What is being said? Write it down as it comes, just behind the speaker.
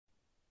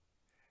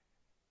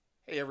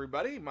Hey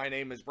everybody, my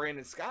name is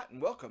Brandon Scott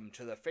and welcome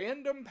to the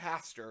Fandom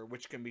Pastor,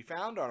 which can be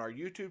found on our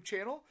YouTube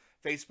channel,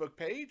 Facebook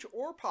page,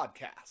 or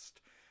podcast.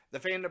 The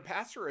Fandom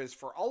Pastor is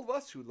for all of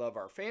us who love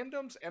our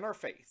fandoms and our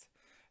faith.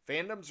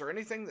 Fandoms are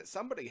anything that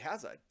somebody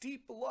has a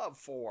deep love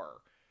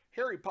for.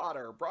 Harry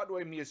Potter,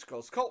 Broadway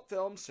musicals, cult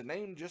films, to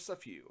name just a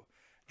few.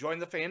 Join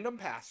the Fandom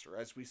Pastor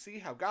as we see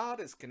how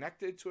God is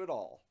connected to it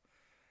all.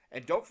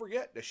 And don't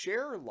forget to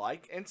share,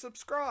 like, and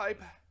subscribe.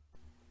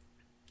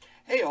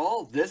 Hey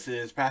all, this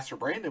is Pastor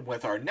Brandon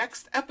with our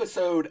next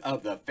episode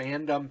of the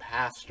Fandom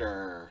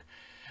Pastor.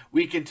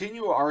 We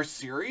continue our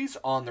series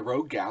on the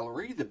Rogue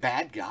Gallery, the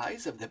bad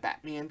guys of the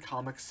Batman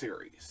comic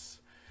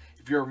series.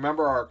 If you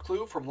remember our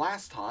clue from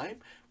last time,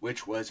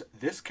 which was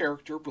this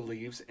character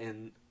believes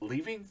in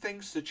leaving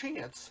things to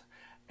chance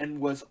and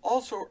was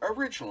also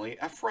originally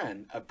a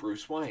friend of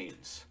Bruce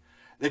Wayne's.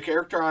 The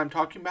character I'm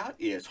talking about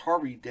is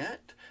Harvey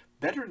Dent,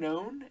 better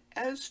known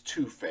as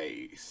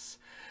Two-Face.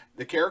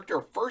 The character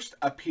first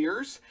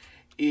appears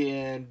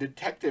in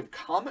Detective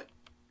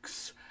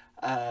Comics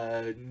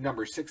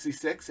number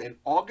 66 in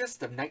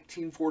August of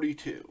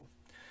 1942.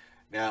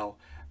 Now,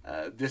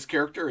 this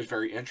character is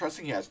very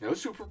interesting. He has no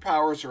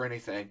superpowers or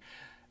anything,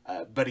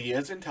 but he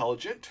is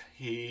intelligent.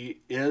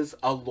 He is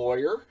a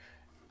lawyer,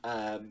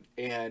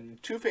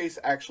 and Two-Face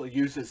actually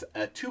uses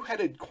a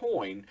two-headed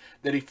coin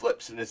that he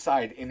flips to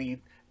decide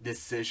any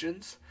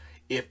decisions.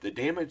 If the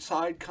damaged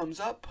side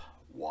comes up,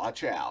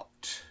 watch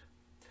out.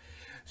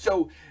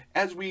 So,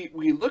 as we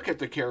look at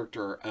the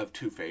character of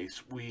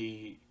Two-Face,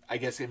 I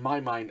guess in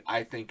my mind,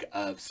 I think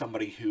of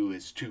somebody who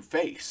is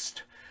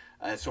two-faced.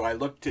 So I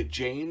looked at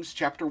James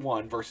chapter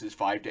 1, verses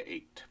 5 to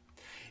 8.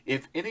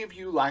 If any of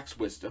you lacks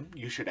wisdom,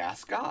 you should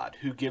ask God,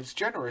 who gives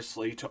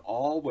generously to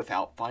all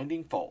without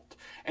finding fault,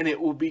 and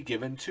it will be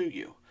given to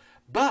you.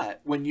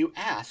 But when you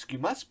ask, you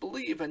must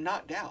believe and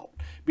not doubt,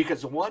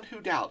 because the one who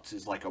doubts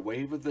is like a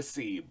wave of the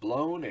sea,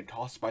 blown and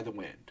tossed by the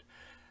wind.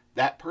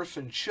 That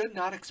person should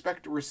not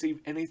expect to receive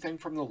anything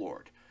from the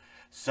Lord.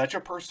 Such a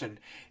person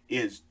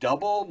is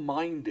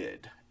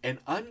double-minded and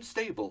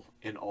unstable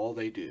in all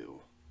they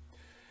do.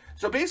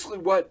 So basically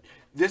what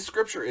this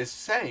scripture is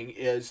saying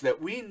is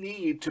that we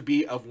need to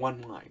be of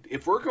one mind.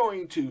 If we're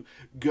going to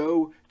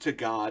go to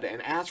God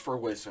and ask for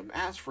wisdom,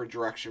 ask for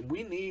direction,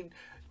 we need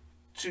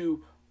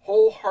to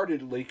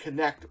wholeheartedly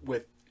connect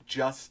with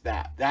just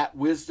that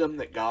wisdom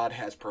that God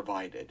has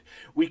provided.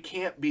 We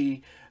can't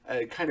be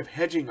kind of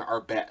hedging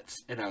our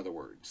bets, in other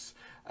words.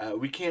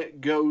 We can't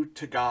go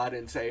to God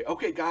and say,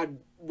 okay, God,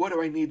 what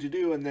do I need to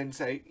do? And then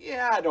say,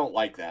 yeah, I don't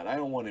like that. I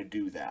don't want to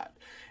do that.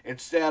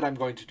 Instead, I'm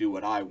going to do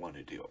what I want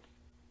to do.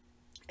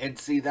 And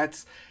see,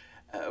 that's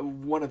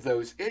one of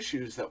those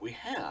issues that we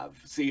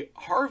have. See,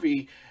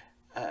 Harvey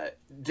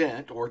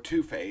Dent, or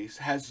Two-Face,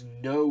 has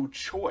no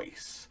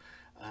choice.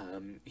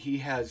 He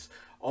has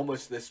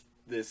almost this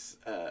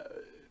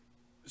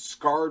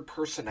scarred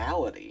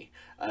personality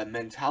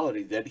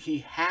mentality that he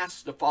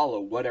has to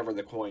follow whatever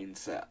the coin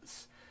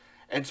says.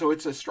 And so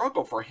it's a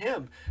struggle for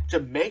him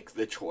to make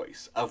the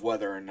choice of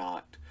whether or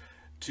not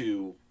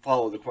to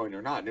follow the coin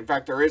or not. In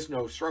fact, there is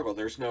no struggle.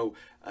 There's no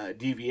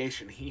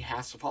deviation. He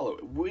has to follow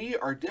it. We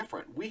are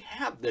different. We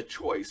have the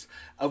choice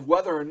of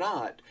whether or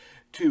not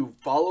to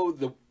follow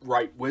the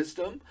right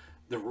wisdom,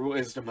 the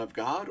wisdom of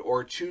God,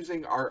 or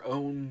choosing our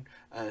own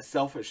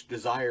selfish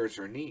desires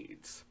or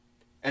needs.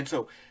 And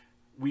so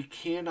we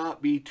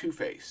cannot be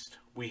two-faced.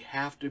 We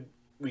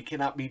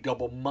cannot be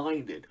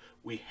double-minded.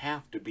 We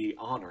have to be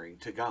honoring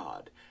to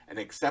God and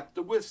accept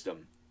the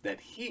wisdom that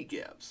He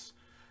gives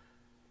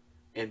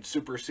and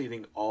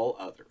superseding all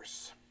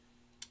others.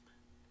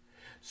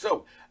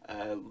 So,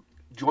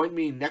 join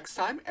me next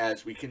time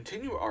as we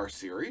continue our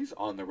series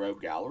on the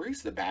Rogue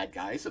Galleries, the bad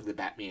guys of the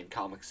Batman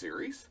comic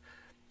series.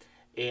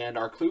 And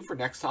our clue for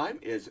next time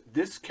is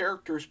this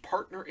character's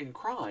partner in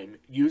crime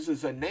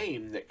uses a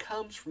name that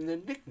comes from the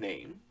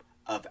nickname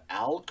of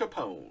Al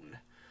Capone.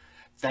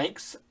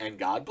 Thanks, and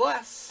God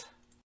bless.